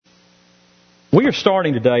We are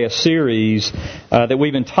starting today a series that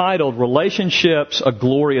we've entitled Relationships, a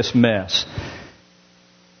Glorious Mess.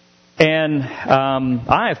 And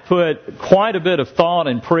I have put quite a bit of thought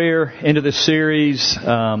and prayer into this series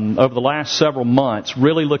over the last several months,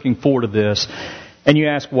 really looking forward to this. And you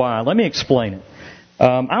ask why. Let me explain it.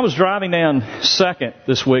 I was driving down 2nd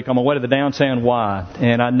this week on my way to the downtown Y,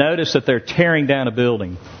 and I noticed that they're tearing down a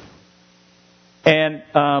building. And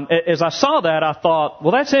as I saw that, I thought,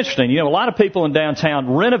 well, that's interesting. You know, a lot of people in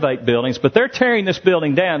downtown renovate buildings, but they're tearing this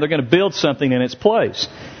building down. They're going to build something in its place.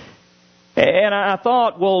 And I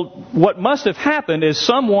thought, well, what must have happened is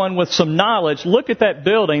someone with some knowledge looked at that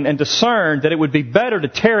building and discerned that it would be better to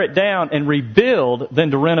tear it down and rebuild than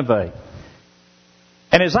to renovate.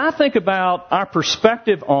 And as I think about our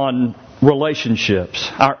perspective on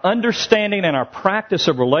relationships, our understanding and our practice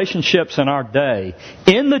of relationships in our day,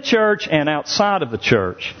 in the church and outside of the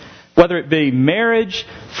church, whether it be marriage,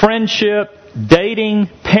 friendship, dating,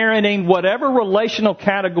 parenting, whatever relational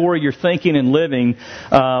category you're thinking and living,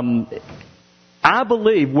 I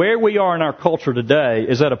believe where we are in our culture today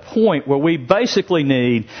is at a point where we basically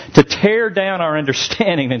need to tear down our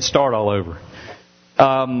understanding and start all over.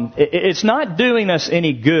 It's not doing us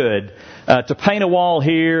any good to paint a wall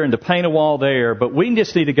here and to paint a wall there, but we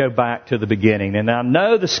just need to go back to the beginning. And I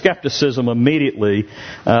know the skepticism immediately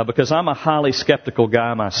because I'm a highly skeptical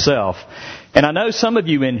guy myself. And I know some of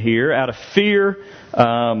you in here, out of fear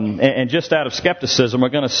and just out of skepticism, are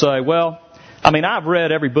going to say, well, I mean, I've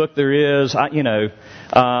read every book there is.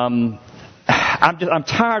 I'm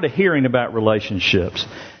tired of hearing about relationships.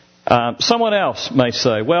 Someone else may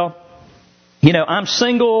say, well, you know, I'm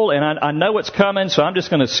single and I know what's coming, so I'm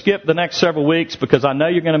just going to skip the next several weeks because I know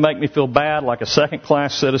you're going to make me feel bad like a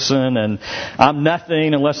second-class citizen, and I'm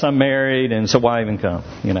nothing unless I'm married, and so why even come,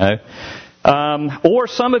 you know? Or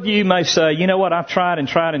some of you may say, you know what, I've tried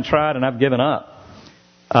and I've given up.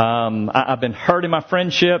 I've been hurt in my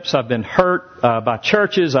friendships. I've been hurt by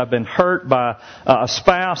churches. I've been hurt by a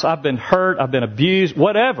spouse. I've been hurt. I've been abused,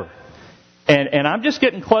 whatever. And I'm just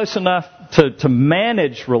getting close enough to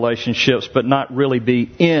manage relationships, but not really be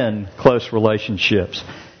in close relationships.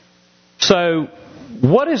 So,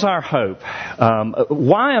 what is our hope?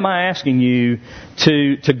 Why am I asking you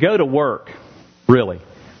to go to work, really?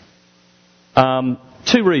 2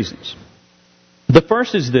 reasons. The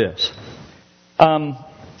first is this.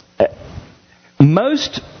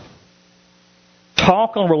 Most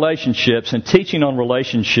talk on relationships and teaching on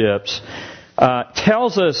relationships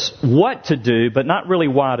tells us what to do, but not really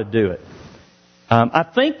why to do it. I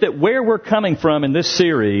think that where we're coming from in this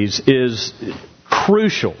series is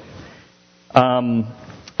crucial.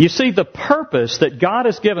 You see, the purpose that God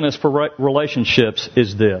has given us for relationships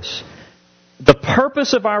is this. The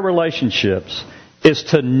purpose of our relationships is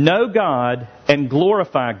to know God and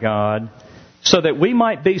glorify God so that we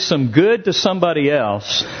might be some good to somebody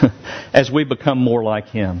else as we become more like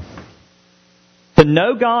Him. To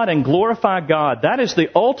know God and glorify God, that is the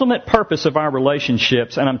ultimate purpose of our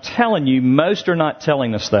relationships, and I'm telling you, most are not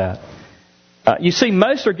telling us that. You see,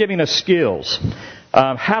 most are giving us skills.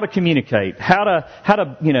 How to communicate, how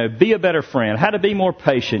to be a better friend, how to be more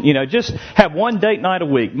patient, just have one date night a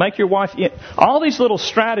week, make your wife, all these little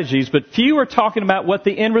strategies, but few are talking about what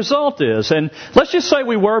the end result is. And let's just say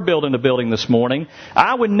we were building a building this morning.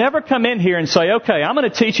 I would never come in here and say, okay, I'm going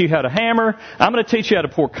to teach you how to hammer, I'm going to teach you how to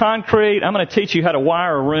pour concrete, I'm going to teach you how to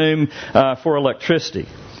wire a room for electricity.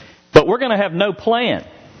 But we're going to have no plan.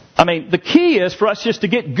 I mean, the key is for us just to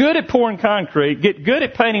get good at pouring concrete, get good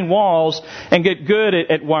at painting walls, and get good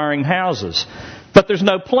at wiring houses. But there's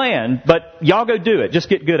no plan, but y'all go do it. Just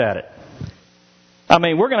get good at it. I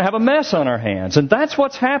mean, we're going to have a mess on our hands, and that's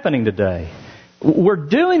what's happening today. We're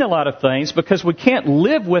doing a lot of things because we can't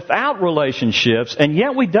live without relationships, and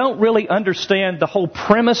yet we don't really understand the whole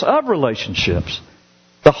premise of relationships.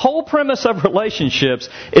 The whole premise of relationships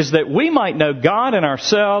is that we might know God and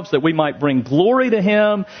ourselves, that we might bring glory to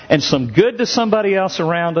Him and some good to somebody else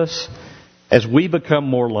around us as we become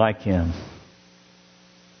more like Him.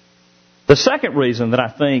 The second reason that I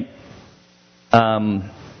think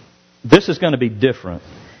this is going to be different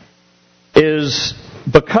is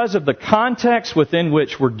because of the context within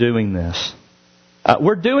which we're doing this.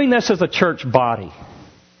 We're doing this as a church body.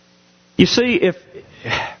 You see,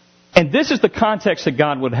 and this is the context that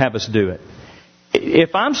God would have us do it.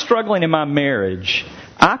 If I'm struggling in my marriage,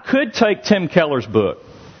 I could take Tim Keller's book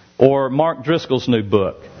or Mark Driscoll's new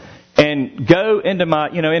book and go into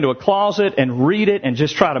into a closet and read it and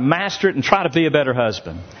just try to master it and try to be a better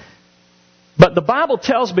husband. But the Bible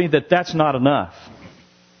tells me that that's not enough.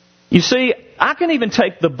 You see, I can even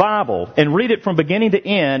take the Bible and read it from beginning to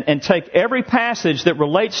end and take every passage that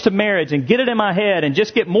relates to marriage and get it in my head and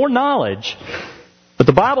just get more knowledge. But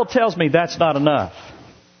the Bible tells me that's not enough.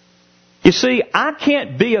 You see, I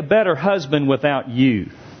can't be a better husband without you.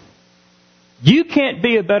 You can't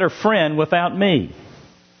be a better friend without me.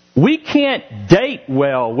 We can't date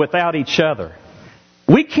well without each other.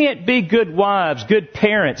 We can't be good wives, good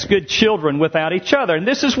parents, good children without each other. And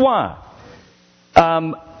this is why.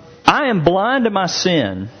 I am blind to my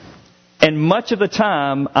sin, and much of the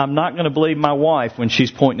time I'm not going to believe my wife when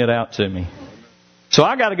she's pointing it out to me. So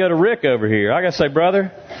I got to go to Rick over here. I got to say,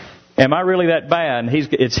 brother, am I really that bad? And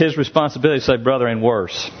it's his responsibility to say, brother, and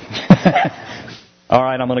worse. All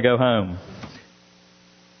right, I'm going to go home.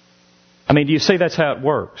 I mean, do you see that's how it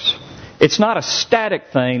works? It's not a static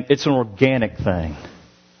thing, it's an organic thing.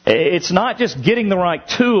 It's not just getting the right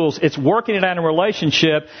tools, it's working it out in a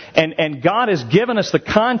relationship, and God has given us the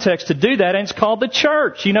context to do that, and it's called the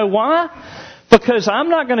church. You know why? Because I'm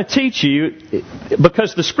not going to teach you,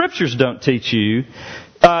 because the Scriptures don't teach you,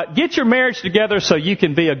 get your marriage together so you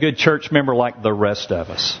can be a good church member like the rest of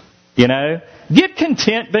us. You know? Get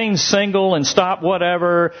content being single and stop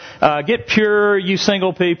whatever. Get pure, you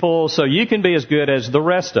single people, so you can be as good as the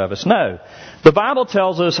rest of us. No. The Bible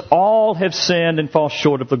tells us all have sinned and fall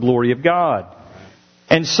short of the glory of God.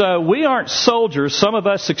 And so we aren't soldiers, some of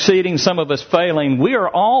us succeeding, some of us failing. We are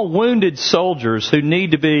all wounded soldiers who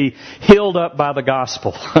need to be healed up by the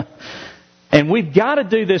gospel. And we've got to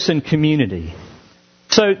do this in community.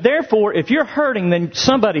 So therefore, if you're hurting, then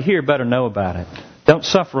somebody here better know about it. Don't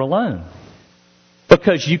suffer alone.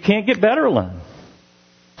 Because you can't get better alone.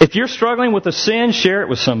 If you're struggling with a sin, share it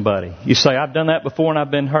with somebody. You say, I've done that before and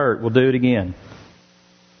I've been hurt. We'll do it again.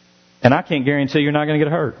 And I can't guarantee you're not going to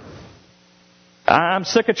get hurt. I'm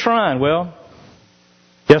sick of trying. Well,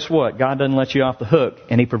 guess what? God doesn't let you off the hook,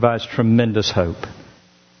 and He provides tremendous hope.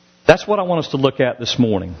 That's what I want us to look at this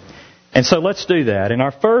morning. And so let's do that. And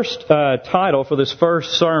our first title for this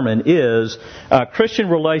first sermon is Christian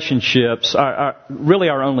Relationships are really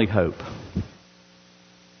our only hope.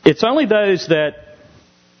 It's only those that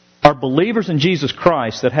are believers in Jesus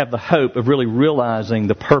Christ that have the hope of really realizing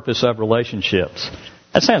the purpose of relationships.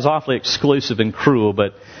 That sounds awfully exclusive and cruel,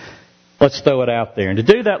 but let's throw it out there. And to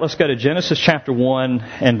do that, let's go to Genesis chapter 1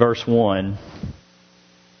 and verse 1.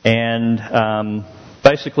 And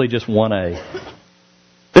basically just 1a.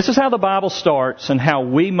 This is how the Bible starts and how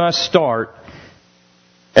we must start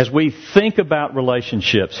as we think about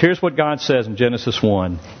relationships. Here's what God says in Genesis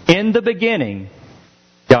 1. In the beginning,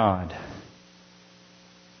 God.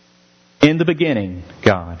 In the beginning,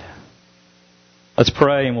 God. Let's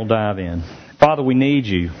pray and we'll dive in. Father, we need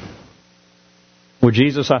You. Lord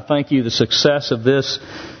Jesus, I thank You the success of this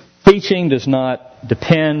teaching does not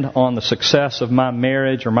depend on the success of my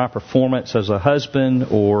marriage or my performance as a husband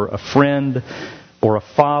or a friend or a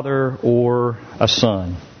father or a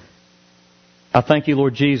son. I thank You,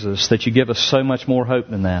 Lord Jesus, that You give us so much more hope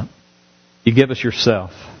than that. You give us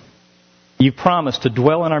Yourself. You promise to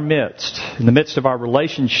dwell in our midst, in the midst of our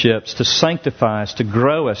relationships, to sanctify us, to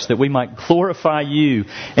grow us, that we might glorify You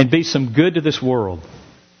and be some good to this world.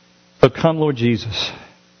 So come, Lord Jesus,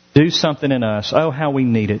 do something in us. Oh, how we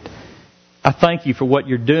need it. I thank You for what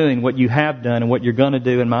You're doing, what You have done, and what You're going to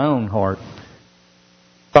do in my own heart.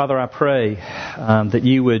 Father, I pray that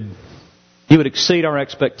You would exceed our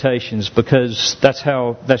expectations, because that's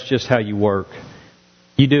just how You work.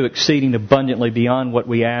 You do exceeding abundantly beyond what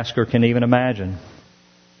we ask or can even imagine.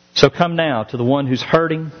 So come now to the one who's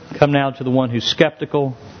hurting. Come now to the one who's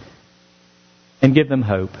skeptical. And give them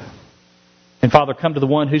hope. And Father, come to the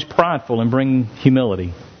one who's prideful and bring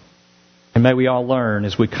humility. And may we all learn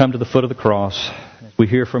as we come to the foot of the cross, as we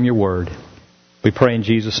hear from Your word. We pray in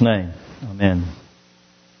Jesus' name. Amen.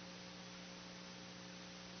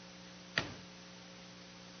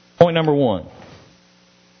 Point number 1.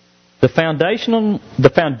 The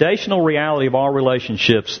foundational reality of all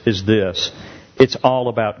relationships is this. It's all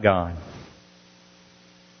about God.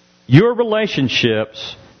 Your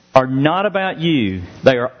relationships are not about you.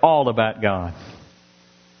 They are all about God.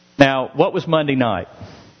 Now, what was Monday night?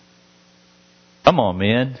 Come on,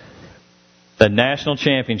 man. The national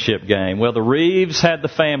championship game. Well, the Reeves had the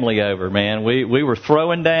family over, man. We were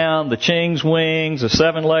throwing down the Ching's wings, the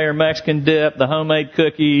 7-layer Mexican dip, the homemade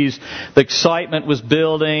cookies. The excitement was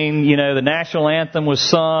building. You know, the national anthem was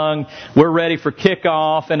sung. We're ready for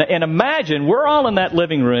kickoff. And imagine, we're all in that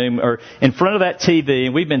living room or in front of that TV,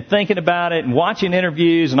 and we've been thinking about it and watching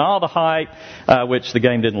interviews and all the hype, which the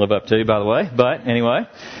game didn't live up to, by the way. But anyway,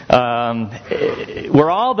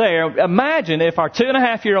 we're all there. Imagine if our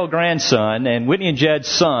 2.5-year-old grandson and Whitney and Jed's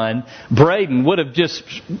son, Braden, would have just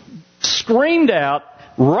screamed out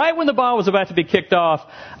right when the ball was about to be kicked off,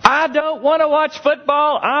 "I don't want to watch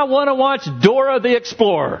football. I want to watch Dora the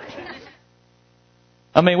Explorer."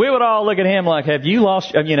 I mean, we would all look at him like, "Have you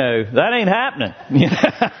lost, that ain't happening."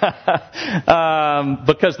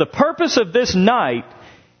 Because the purpose of this night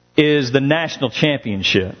is the national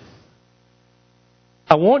championship.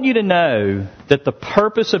 I want you to know that the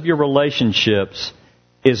purpose of your relationships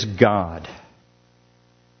is God.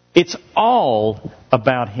 It's all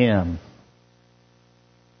about Him.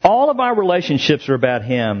 All of our relationships are about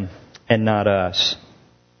Him and not us.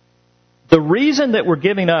 The reason that we're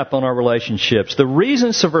giving up on our relationships, the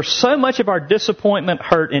reason for so much of our disappointment,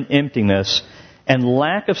 hurt, and emptiness and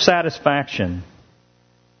lack of satisfaction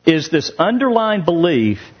is this underlying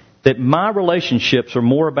belief that my relationships are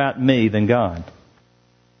more about me than God.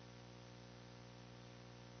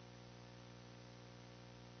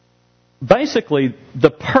 Basically,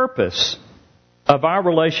 the purpose of our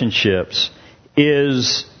relationships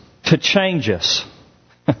is to change us.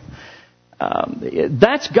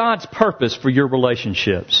 That's God's purpose for your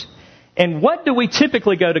relationships. And what do we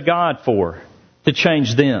typically go to God for? To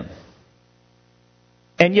change them.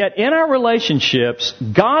 And yet in our relationships,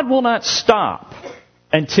 God will not stop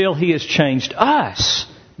until He has changed us,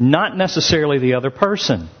 not necessarily the other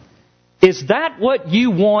person. Is that what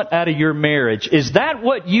you want out of your marriage? Is that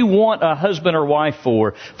what you want a husband or wife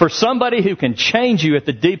for? For somebody who can change you at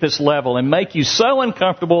the deepest level and make you so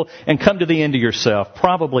uncomfortable and come to the end of yourself?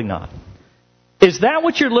 Probably not. Is that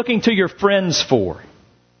what you're looking to your friends for?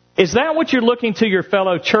 Is that what you're looking to your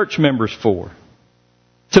fellow church members for?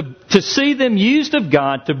 To see them used of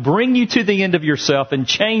God to bring you to the end of yourself and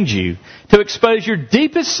change you, to expose your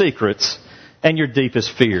deepest secrets and your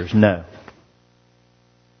deepest fears? No.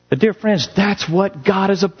 But dear friends, that's what God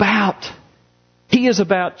is about. He is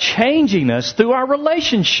about changing us through our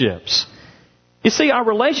relationships. You see, our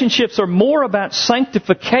relationships are more about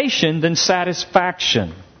sanctification than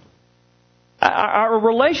satisfaction. Our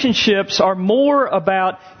relationships are more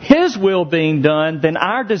about His will being done than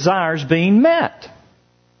our desires being met.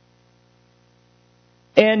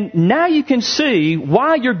 And now you can see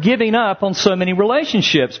why you're giving up on so many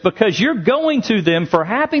relationships. Because you're going to them for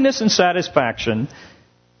happiness and satisfaction.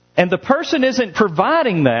 And the person isn't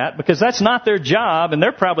providing that because that's not their job. And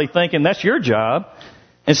they're probably thinking that's your job.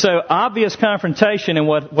 And so obvious confrontation, and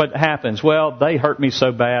what happens? Well, they hurt me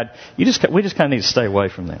so bad. We just kind of need to stay away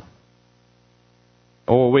from them.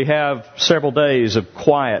 Or we have several days of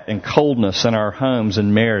quiet and coldness in our homes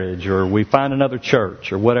and marriage. Or we find another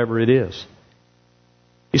church or whatever it is.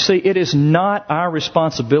 You see, it is not our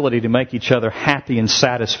responsibility to make each other happy and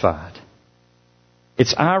satisfied.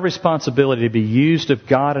 It's our responsibility to be used of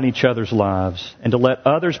God in each other's lives and to let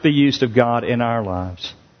others be used of God in our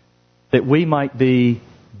lives, that we might be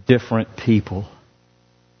different people.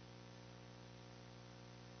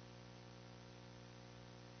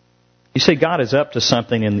 You see, God is up to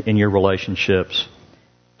something in your relationships.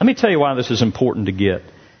 Let me tell you why this is important to get.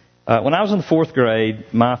 When I was in the 4th grade,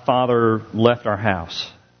 my father left our house.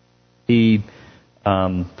 He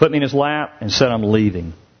put me in his lap and said, "I'm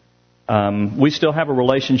leaving." We still have a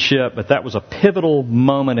relationship, but that was a pivotal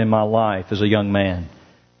moment in my life as a young man.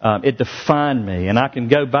 It defined me, and I can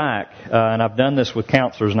go back, and I've done this with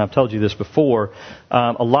counselors, and I've told you this before.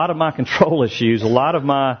 A lot of my control issues, a lot of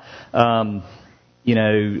my,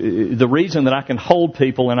 the reason that I can hold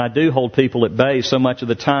people, and I do hold people at bay so much of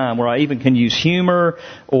the time, where I even can use humor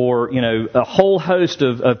or, a whole host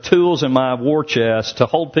of tools in my war chest to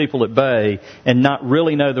hold people at bay and not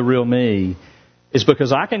really know the real me, is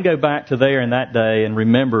because I can go back to there in that day and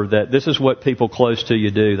remember that this is what people close to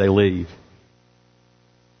you do. They leave.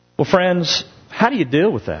 Well, friends, how do you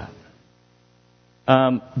deal with that?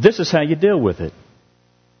 This is how you deal with it.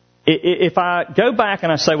 If I go back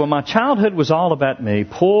and I say, well, my childhood was all about me,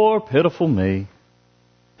 poor, pitiful me.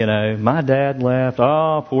 My dad left,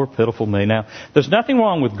 oh, poor, pitiful me. Now, there's nothing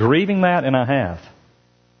wrong with grieving that, and I have.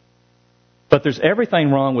 But there's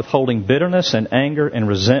everything wrong with holding bitterness and anger and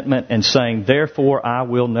resentment and saying, therefore, I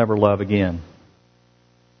will never love again.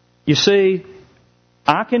 You see,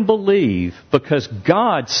 I can believe because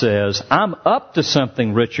God says, I'm up to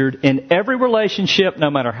something, Richard, in every relationship, no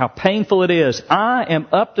matter how painful it is. I am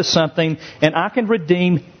up to something, and I can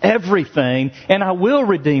redeem everything, and I will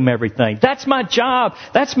redeem everything. That's my job.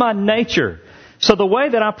 That's my nature. So the way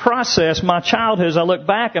that I process my childhood is I look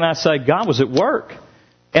back and I say, God was at work.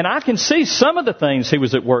 And I can see some of the things He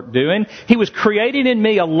was at work doing. He was creating in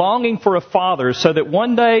me a longing for a father so that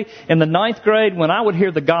one day in the 9th grade when I would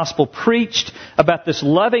hear the gospel preached about this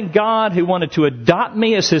loving God who wanted to adopt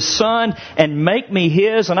me as His son and make me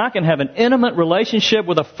His, and I can have an intimate relationship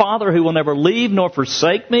with a Father who will never leave nor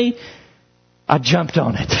forsake me, I jumped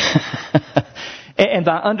on it. And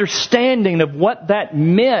the understanding of what that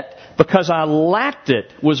meant because I lacked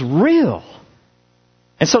it was real.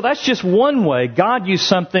 And so that's just one way God used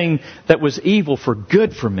something that was evil for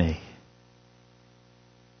good for me.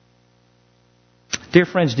 Dear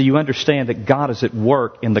friends, do you understand that God is at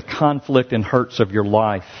work in the conflict and hurts of your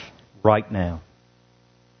life right now?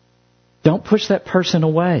 Don't push that person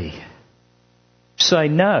away. Say,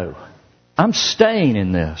 no, I'm staying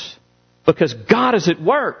in this because God is at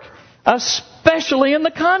work, especially in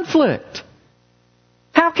the conflict.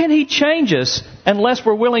 How can He change us unless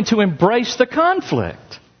we're willing to embrace the conflict?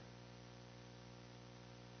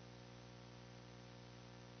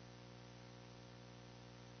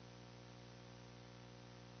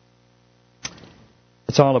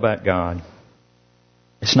 It's all about God.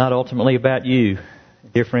 It's not ultimately about you.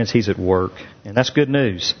 Dear friends, He's at work. And that's good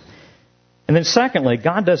news. And then secondly,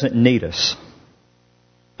 God doesn't need us.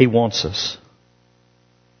 He wants us.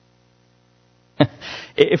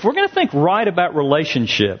 If we're going to think right about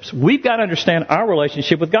relationships, we've got to understand our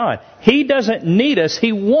relationship with God. He doesn't need us.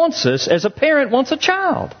 He wants us as a parent wants a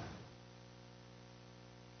child.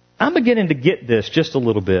 I'm beginning to get this just a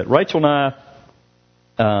little bit. Rachel and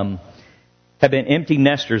I have been empty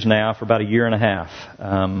nesters now for about a year and a half.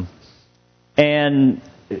 And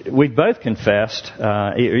we've both confessed,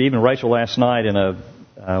 even Rachel last night, we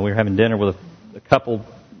were having dinner with a couple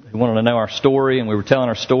who wanted to know our story, and we were telling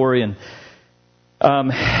our story, and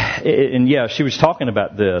yeah, she was talking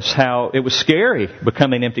about this, how it was scary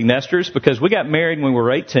becoming empty nesters because we got married when we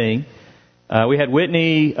were 18. We had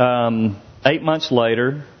Whitney 8 months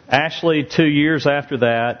later, Ashley 2 years after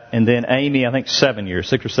that, and then Amy, I think 6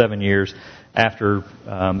 or 7 years after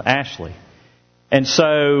Ashley. And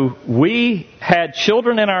so we had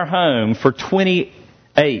children in our home for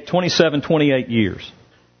 27, 28 years.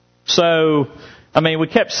 So, I mean, we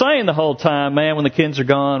kept saying the whole time, man, when the kids are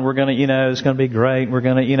gone, we're going to, it's going to be great. We're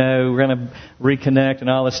going to reconnect and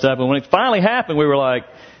all this stuff. But when it finally happened, we were like,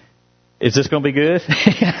 is this going to be good?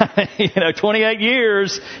 28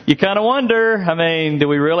 years, you kind of wonder, I mean, do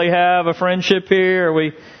we really have a friendship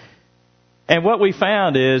here? And what we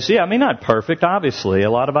found is, not perfect, obviously.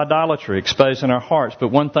 A lot of idolatry exposed in our hearts. But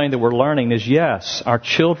one thing that we're learning is, yes, our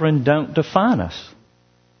children don't define us.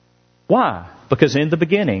 Why? Because in the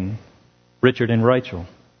beginning, Richard and Rachel.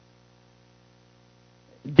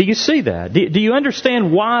 Do you see that? Do you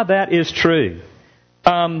understand why that is true?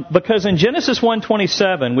 Because in Genesis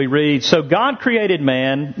 1:27 we read, so God created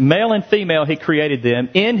man, male and female He created them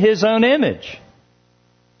in His own image.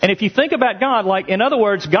 And if you think about God, in other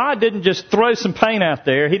words, God didn't just throw some paint out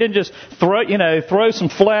there. He didn't just throw some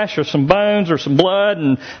flesh or some bones or some blood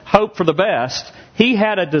and hope for the best. He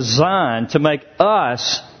had a design to make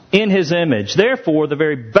us in His image. Therefore, the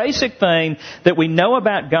very basic thing that we know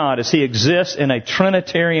about God is He exists in a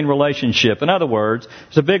Trinitarian relationship. In other words,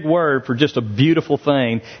 it's a big word for just a beautiful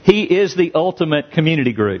thing. He is the ultimate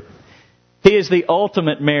community group. He is the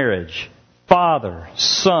ultimate marriage. Father,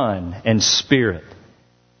 Son, and Spirit.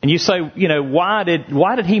 And you say, why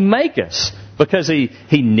did He make us? Because He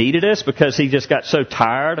needed us? Because He just got so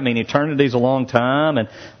tired? I mean, eternity's a long time. And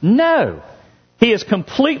no. He is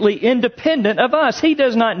completely independent of us. He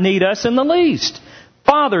does not need us in the least.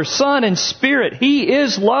 Father, Son, and Spirit. He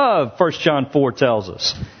is love, 1 John 4 tells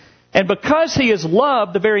us. And because He is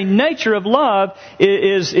love, the very nature of love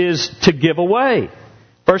is to give away.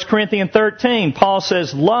 1 Corinthians 13, Paul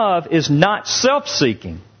says, love is not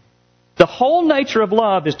self-seeking. The whole nature of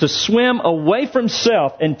love is to swim away from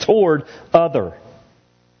self and toward other.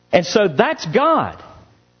 And so that's God.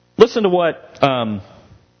 Listen to what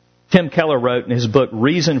Tim Keller wrote in his book,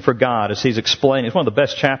 Reason for God, as he's explaining. It's one of the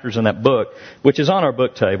best chapters in that book, which is on our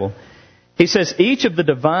book table. He says, each of the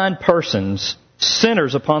divine persons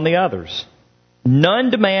centers upon the others.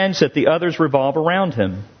 None demands that the others revolve around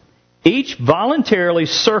him. Each voluntarily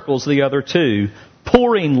circles the other two,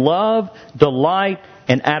 pouring love, delight,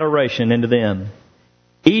 and adoration into them.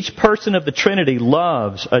 Each person of the Trinity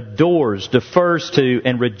loves, adores, defers to,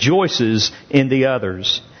 and rejoices in the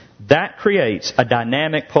others. That creates a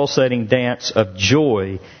dynamic, pulsating dance of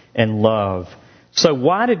joy and love. So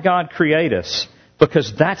why did God create us?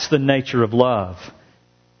 Because that's the nature of love.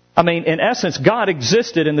 I mean, in essence, God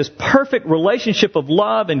existed in this perfect relationship of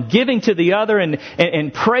love and giving to the other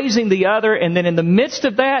and praising the other. And then in the midst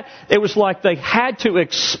of that, it was like they had to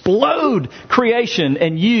explode creation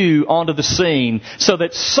and you onto the scene so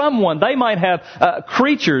that they might have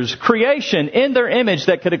creatures, creation in their image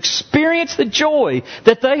that could experience the joy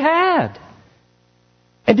that they had.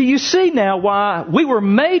 And do you see now why we were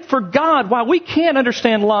made for God, why we can't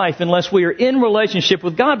understand life unless we are in relationship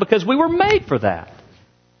with God, because we were made for that.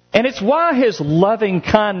 And it's why His loving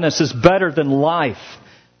kindness is better than life,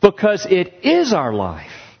 because it is our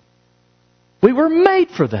life. We were made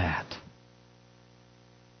for that.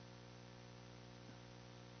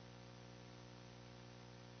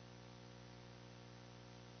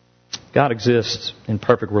 God exists in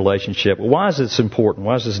perfect relationship. Why is this important?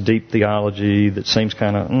 Why is this deep theology that seems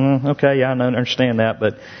kind of, okay, yeah, I understand that,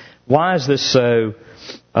 but why is this so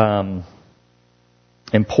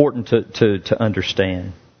important to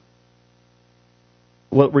understand?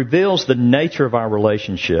 Well, it reveals the nature of our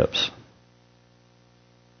relationships.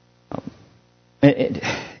 In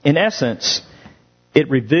essence, it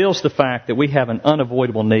reveals the fact that we have an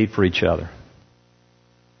unavoidable need for each other.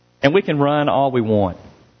 And we can run all we want.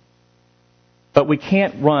 But we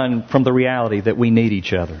can't run from the reality that we need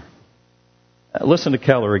each other. Listen to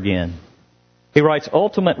Keller again. He writes,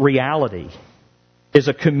 ultimate reality is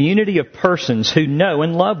a community of persons who know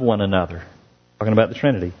and love one another. Talking about the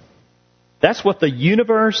Trinity. That's what the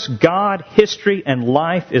universe, God, history, and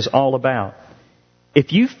life is all about.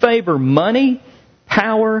 If you favor money,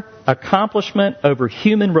 power, accomplishment over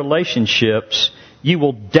human relationships, you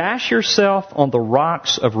will dash yourself on the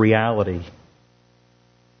rocks of reality.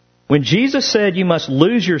 When Jesus said you must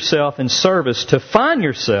lose yourself in service to find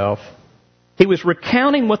yourself, He was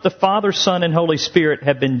recounting what the Father, Son, and Holy Spirit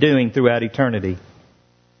have been doing throughout eternity.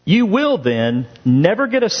 You will then never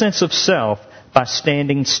get a sense of self by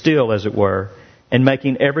standing still, as it were, and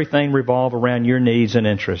making everything revolve around your needs and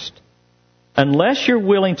interests. Unless you're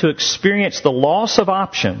willing to experience the loss of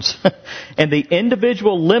options and the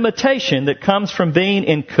individual limitation that comes from being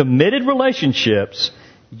in committed relationships,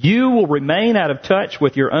 you will remain out of touch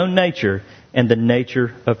with your own nature and the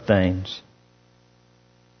nature of things.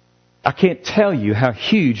 I can't tell you how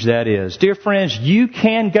huge that is. Dear friends, you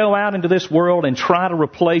can go out into this world and try to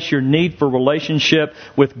replace your need for relationship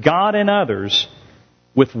with God and others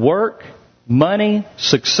with work, money,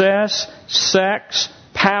 success, sex,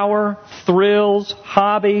 power, thrills,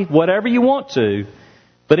 hobby, whatever you want to.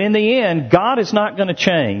 But in the end, God is not going to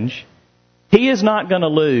change. He is not going to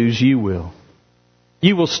lose. You will.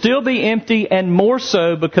 You will still be empty, and more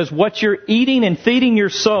so because what you're eating and feeding your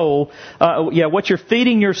soul, what you're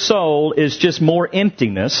feeding your soul is just more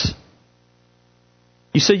emptiness.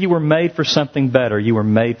 You see, you were made for something better. You were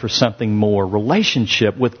made for something more.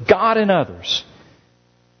 Relationship with God and others.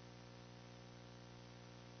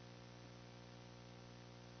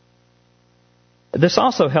 This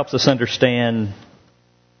also helps us understand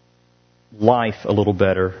life a little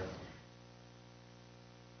better.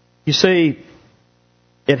 You see,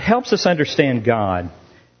 it helps us understand God.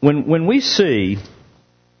 When we see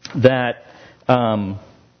that that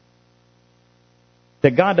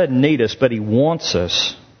God doesn't need us, but He wants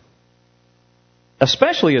us,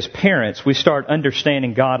 especially as parents, we start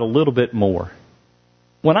understanding God a little bit more.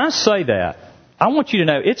 When I say that, I want you to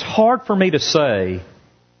know it's hard for me to say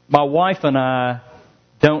my wife and I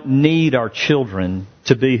don't need our children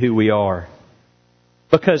to be who we are,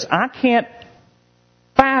 because I can't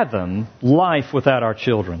fathom life without our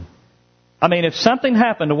children. I mean, if something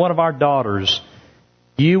happened to one of our daughters,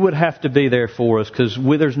 you would have to be there for us, because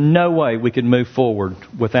there's no way we could move forward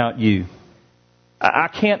without you. I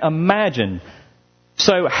can't imagine.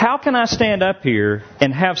 So how can I stand up here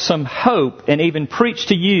and have some hope and even preach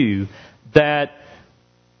to you that,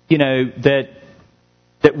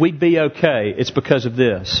 that we'd be okay? It's because of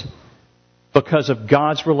this. Because of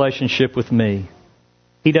God's relationship with me.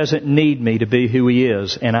 He doesn't need me to be who He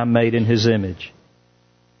is, and I'm made in His image.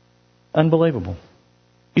 Unbelievable.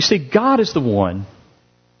 You see, God is the one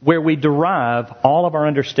where we derive all of our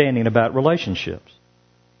understanding about relationships.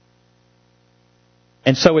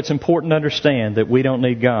 And so it's important to understand that we don't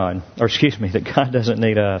need God, that God doesn't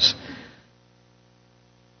need us.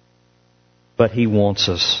 But He wants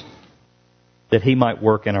us, that He might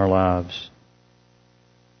work in our lives.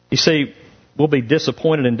 You see, we'll be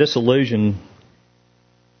disappointed and disillusioned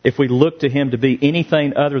if we look to Him to be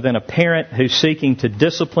anything other than a parent who's seeking to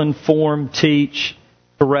discipline, form, teach,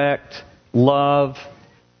 correct, love.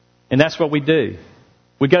 And that's what we do.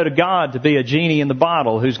 We go to God to be a genie in the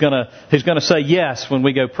bottle who's going to say yes when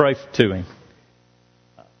we go pray to Him.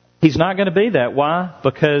 He's not going to be that. Why?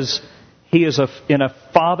 Because He is in a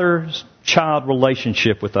father-child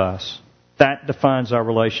relationship with us. That defines our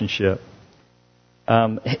relationship.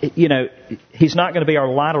 He's not going to be our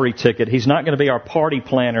lottery ticket. He's not going to be our party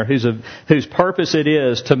planner whose purpose it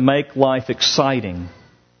is to make life exciting.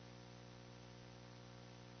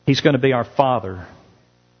 He's going to be our Father.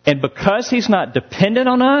 And because He's not dependent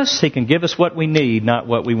on us, He can give us what we need, not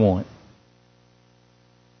what we want.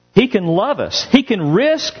 He can love us. He can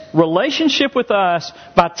risk relationship with us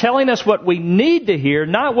by telling us what we need to hear,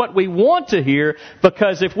 not what we want to hear,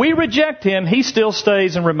 because if we reject Him, He still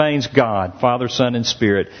stays and remains God, Father, Son, and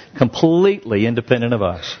Spirit, completely independent of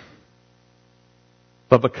us.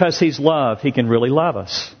 But because He's love, He can really love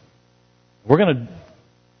us. We're going to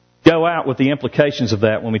go out with the implications of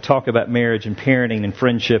that when we talk about marriage and parenting and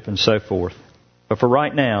friendship and so forth. But for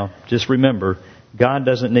right now, just remember, God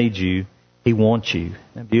doesn't need you. He wants you. Isn't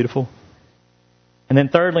that beautiful? And then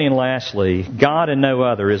thirdly and lastly, God and no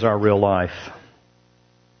other is our real life.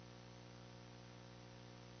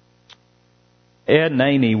 Ed and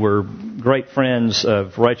Amy were great friends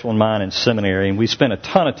of Rachel and mine in seminary, and we spent a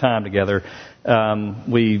ton of time together.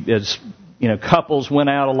 We, as couples, went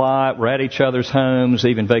out a lot, were at each other's homes,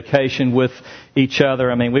 even vacationed with each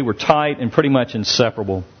other. I mean, we were tight and pretty much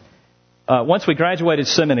inseparable. Once we graduated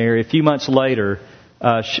seminary, a few months later,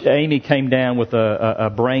 Amy came down with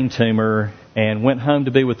a brain tumor and went home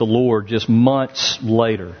to be with the Lord just months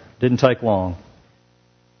later. Didn't take long.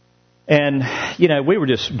 And, we were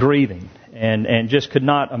just grieving and just could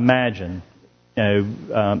not imagine.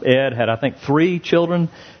 Ed had, I think, 3 children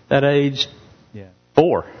that age. Yeah.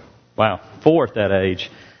 4. Wow. 4 at that age,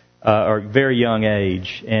 or very young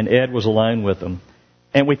age. And Ed was alone with them.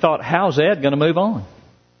 And we thought, how's Ed going to move on?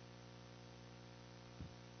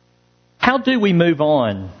 How do we move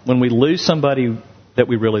on when we lose somebody that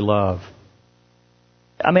we really love?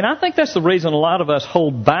 I mean, I think that's the reason a lot of us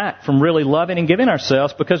hold back from really loving and giving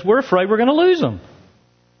ourselves, because we're afraid we're going to lose them.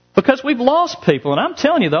 Because we've lost people. And I'm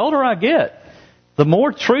telling you, the older I get, the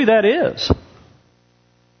more true that is.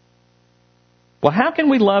 Well, how can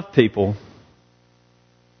we love people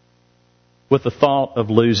with the thought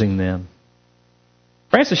of losing them?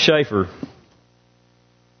 Francis Schaeffer,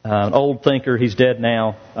 an old thinker, he's dead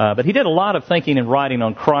now, but he did a lot of thinking and writing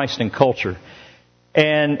on Christ and culture.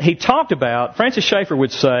 And he talked about, Francis Schaeffer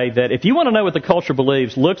would say that if you want to know what the culture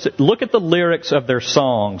believes, look at the lyrics of their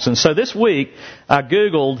songs. And so this week, I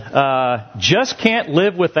Googled, Just Can't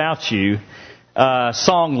Live Without You,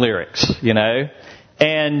 song lyrics,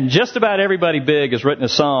 And just about everybody big has written a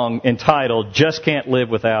song entitled Just Can't Live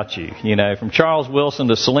Without You. From Charles Wilson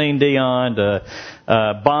to Celine Dion to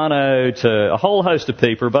Bono to a whole host of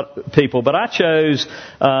people. But I chose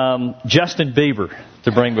Justin Bieber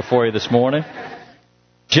to bring before you this morning.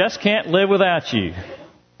 Just Can't Live Without You.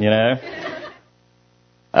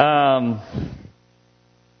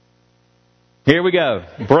 Here we go.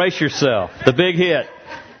 Brace yourself. The big hit.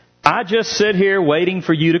 I just sit here waiting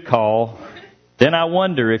for you to call. Then I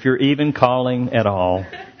wonder if you're even calling at all.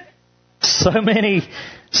 So many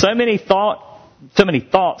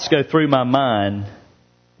thoughts go through my mind.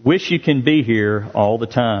 Wish you can be here all the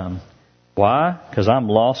time. Why? Because I'm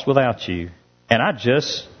lost without you. And I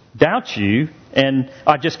just doubt you. And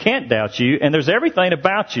I just can't doubt you. And there's everything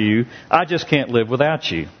about you. I just can't live without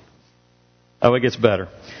you. Oh, it gets better.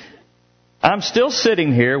 I'm still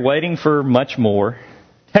sitting here waiting for much more.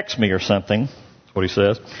 Text me or something. That's what he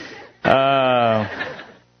says. I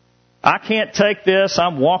can't take this.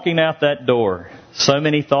 I'm walking out that door. So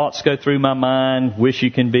many thoughts go through my mind. Wish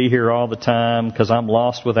you can be here all the time because I'm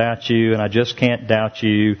lost without you and I just can't doubt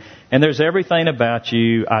you. And there's everything about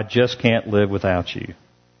you. I just can't live without you.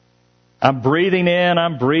 I'm breathing in.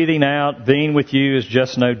 I'm breathing out. Being with you is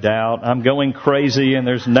just no doubt. I'm going crazy and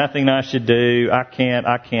there's nothing I should do. I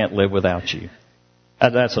can't live without you.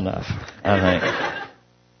 That's enough, I think.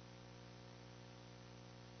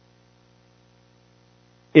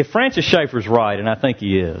 If Francis Schaeffer's right, and I think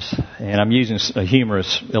he is, and I'm using a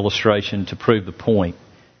humorous illustration to prove the point,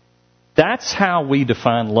 that's how we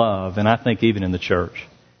define love, and I think even in the church.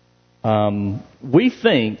 We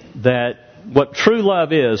think that what true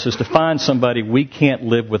love is to find somebody we can't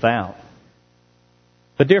live without.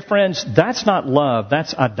 But dear friends, that's not love,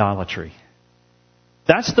 that's idolatry.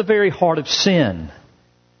 That's the very heart of sin.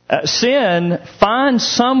 Sin finds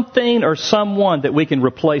something or someone that we can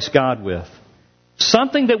replace God with.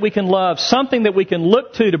 Something that we can love, something that we can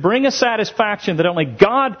look to bring a satisfaction that only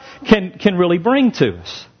God can really bring to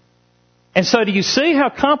us. And so do you see how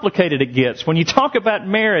complicated it gets when you talk about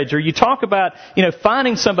marriage, or you talk about,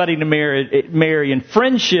 finding somebody to marry and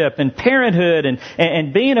friendship and parenthood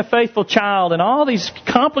and being a faithful child and all these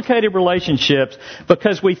complicated relationships,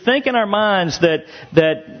 because we think in our minds that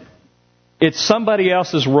it's somebody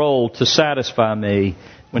else's role to satisfy me,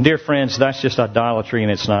 when, dear friends, that's just idolatry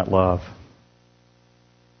and it's not love.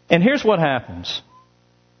 And here's what happens.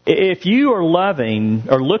 If you are loving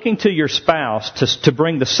or looking to your spouse to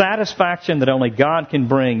bring the satisfaction that only God can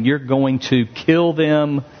bring, you're going to kill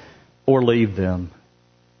them or leave them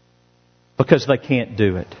because they can't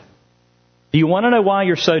do it. Do you want to know why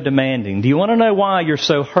you're so demanding? Do you want to know why you're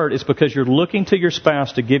so hurt? It's because you're looking to your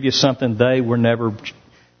spouse to give you something they were never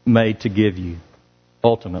made to give you,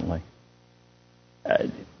 ultimately.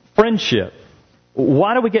 Friendship.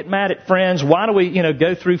 Why do we get mad at friends? Why do we,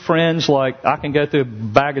 go through friends like I can go through a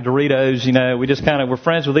bag of Doritos, we just we're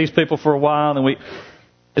friends with these people for a while, and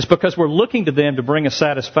it's because we're looking to them to bring a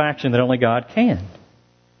satisfaction that only God can.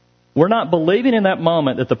 We're not believing in that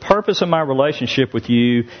moment that the purpose of my relationship with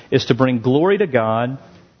you is to bring glory to God,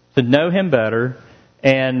 to know Him better,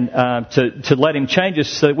 and to let Him change us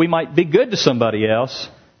so that we might be good to somebody else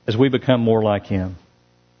as we become more like Him.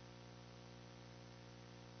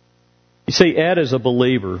 You see, Ed is a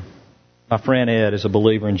believer. My friend Ed is a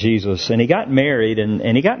believer in Jesus. And he got married,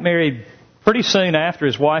 and he got married pretty soon after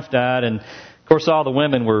his wife died. And, of course, all the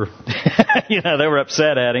women were, they were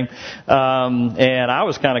upset at him. And I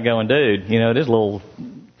was kind of going, dude, it is a little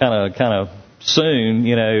kind of soon,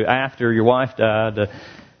 after your wife died.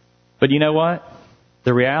 But you know what?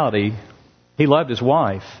 The reality, he loved his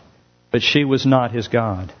wife, but she was not his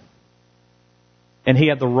God. And he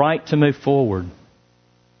had the right to move forward,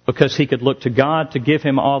 because he could look to God to give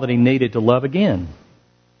him all that he needed to love again.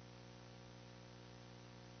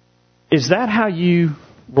 Is that how you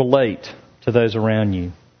relate to those around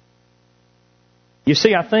you? You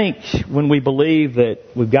see, I think when we believe that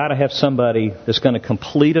we've got to have somebody that's going to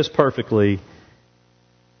complete us perfectly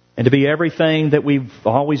and to be everything that we've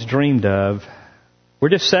always dreamed of, we're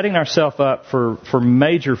just setting ourselves up for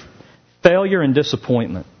major failure and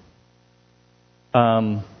disappointment.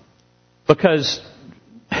 Because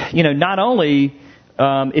not only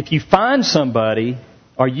if you find somebody,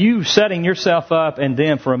 are you setting yourself up and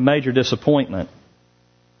them for a major disappointment.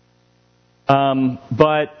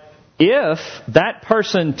 But if that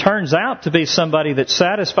person turns out to be somebody that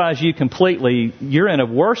satisfies you completely, you're in a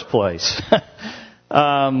worse place.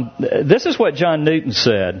 This is what John Newton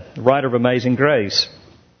said, writer of Amazing Grace.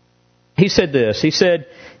 He said this. He said,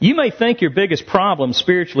 "You may think your biggest problem,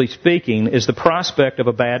 spiritually speaking, is the prospect of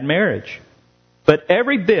a bad marriage. But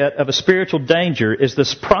every bit of a spiritual danger is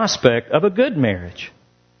this prospect of a good marriage."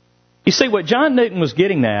 You see, what John Newton was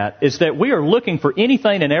getting at is that we are looking for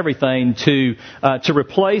anything and everything to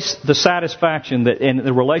replace the satisfaction that in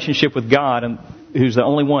the relationship with God, and who's the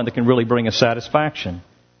only one that can really bring us satisfaction.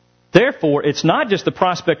 Therefore, it's not just the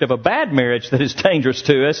prospect of a bad marriage that is dangerous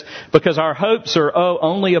to us, because our hopes are,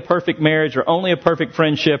 only a perfect marriage, or only a perfect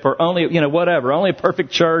friendship, or only, whatever, only a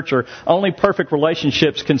perfect church, or only perfect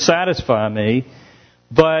relationships can satisfy me.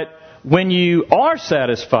 But when you are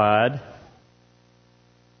satisfied,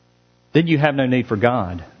 then you have no need for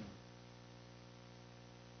God.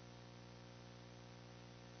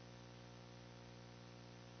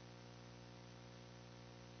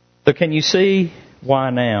 So can you see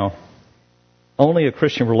why now only a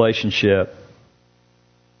Christian relationship,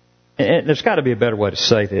 and there's got to be a better way to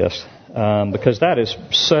say this, because that is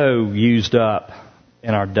so used up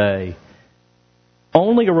in our day,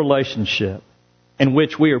 only a relationship in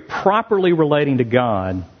which we are properly relating to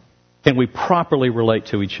God can we properly relate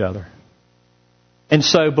to each other. And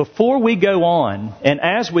so before we go on, and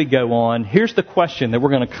as we go on, here's the question that we're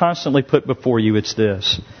going to constantly put before you. It's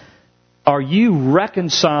this: are you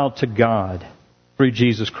reconciled to God through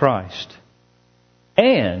Jesus Christ?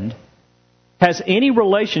 And has any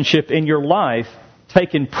relationship in your life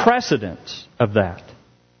taken precedence of that?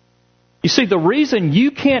 You see, the reason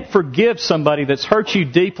you can't forgive somebody that's hurt you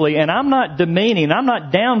deeply, and I'm not demeaning, I'm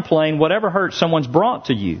not downplaying whatever hurt someone's brought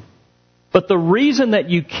to you, but the reason that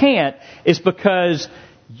you can't is because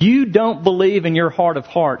you don't believe in your heart of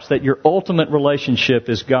hearts that your ultimate relationship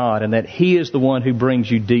is God and that He is the one who brings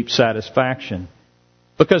you deep satisfaction.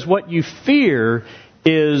 Because what you fear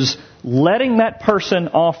is letting that person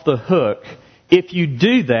off the hook. If you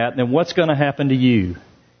do that, then what's going to happen to you?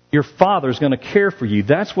 Your Father's going to care for you.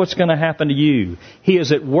 That's what's going to happen to you. He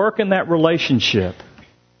is at work in that relationship.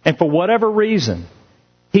 And for whatever reason,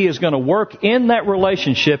 He is going to work in that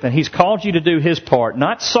relationship, and He's called you to do His part.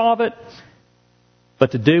 Not solve it,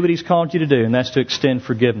 but to do what He's called you to do, and that's to extend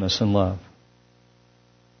forgiveness and love.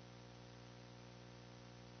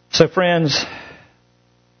 So friends,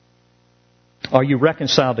 are you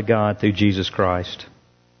reconciled to God through Jesus Christ?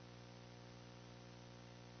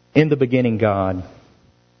 In the beginning, God.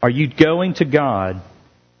 Are you going to God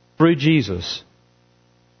through Jesus?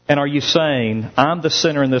 And are you saying, I'm the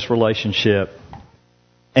sinner in this relationship,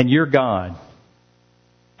 and you're God,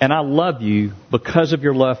 and I love you because of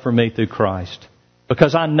your love for me through Christ?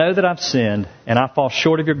 Because I know that I've sinned, and I fall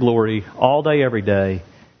short of your glory all day, every day.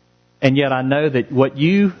 And yet I know that what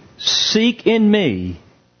you seek in me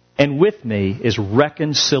and with me is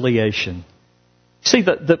reconciliation. See,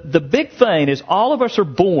 the big thing is all of us are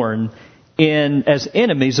born as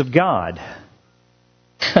enemies of God.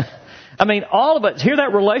 I mean, all of us, hear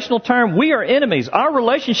that relational term? We are enemies. Our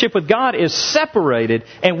relationship with God is separated,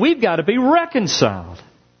 and we've got to be reconciled.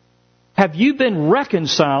 Have you been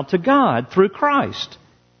reconciled to God through Christ?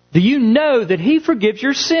 Do you know that He forgives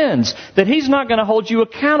your sins? That He's not going to hold you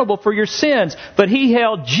accountable for your sins, but He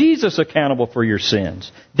held Jesus accountable for your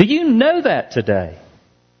sins? Do you know that today?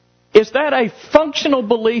 Is that a functional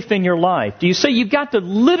belief in your life? Do you see? You've got to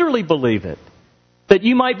literally believe it. That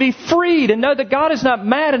you might be freed and know that God is not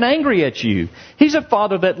mad and angry at you. He's a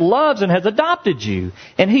Father that loves and has adopted you.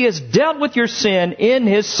 And He has dealt with your sin in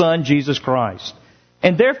His Son, Jesus Christ.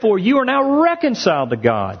 And therefore, you are now reconciled to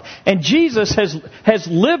God. And Jesus has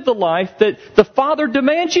lived the life that the Father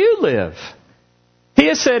demands you live. He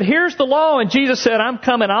has said, here's the law. And Jesus said, I'm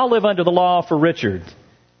coming. I'll live under the law for Richard.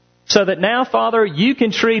 So that now, Father, you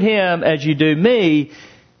can treat him as you do me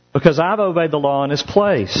because I've obeyed the law in his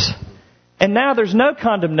place. And now there's no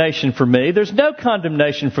condemnation for me. There's no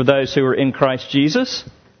condemnation for those who are in Christ Jesus.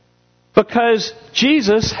 Because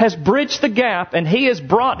Jesus has bridged the gap and He is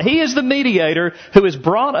the mediator who has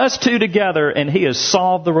brought us two together, and He has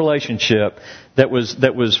solved the relationship that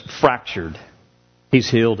was fractured. He's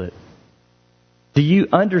healed it. Do you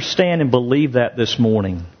understand and believe that this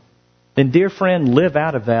morning? Then, dear friend, live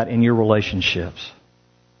out of that in your relationships.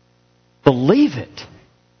 Believe it.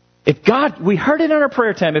 If God, we heard it in our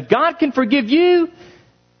prayer time, if God can forgive you,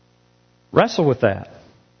 wrestle with that.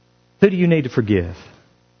 Who do you need to forgive?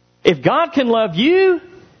 If God can love you,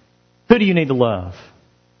 who do you need to love?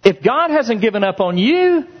 If God hasn't given up on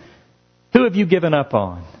you, who have you given up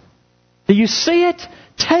on? Do you see it?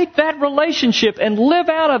 Take that relationship and live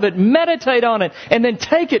out of it, meditate on it, and then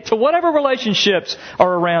take it to whatever relationships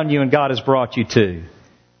are around you and God has brought you to.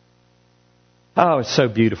 Oh, it's so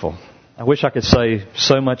beautiful. I wish I could say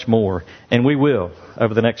so much more, and we will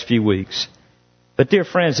over the next few weeks. But dear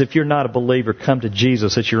friends, if you're not a believer, come to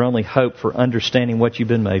Jesus. It's your only hope for understanding what you've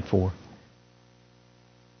been made for.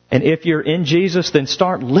 And if you're in Jesus, then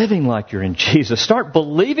start living like you're in Jesus. Start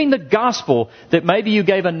believing the gospel that maybe you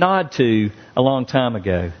gave a nod to a long time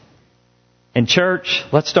ago. In church,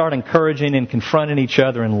 let's start encouraging and confronting each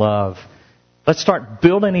other in love. Let's start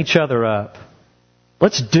building each other up.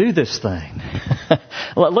 Let's do this thing.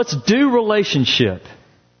 Let's do relationship,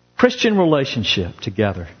 Christian relationship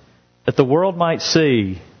together. That the world might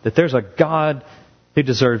see that there's a God who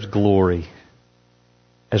deserves glory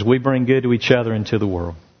as we bring good to each other and to the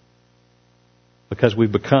world. Because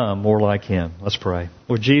we've become more like Him. Let's pray.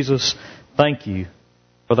 Lord Jesus, thank You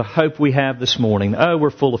for the hope we have this morning. Oh, we're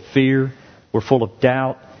full of fear. We're full of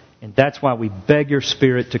doubt. And that's why we beg Your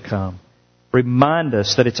Spirit to come. Remind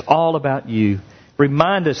us that it's all about You.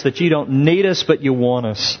 Remind us that You don't need us, but You want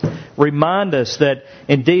us. Remind us that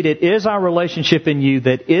indeed it is our relationship in You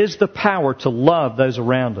that is the power to love those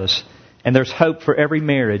around us. And there's hope for every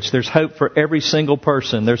marriage. There's hope for every single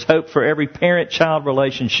person. There's hope for every parent-child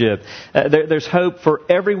relationship. There's hope for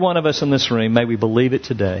every one of us in this room. May we believe it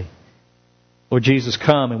today. Lord Jesus,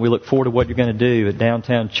 come, and we look forward to what You're going to do at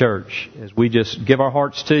Downtown Church as we just give our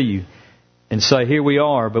hearts to You and say, here we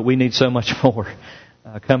are, but we need so much more.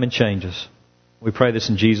 Come and change us. We pray this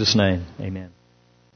in Jesus' name. Amen.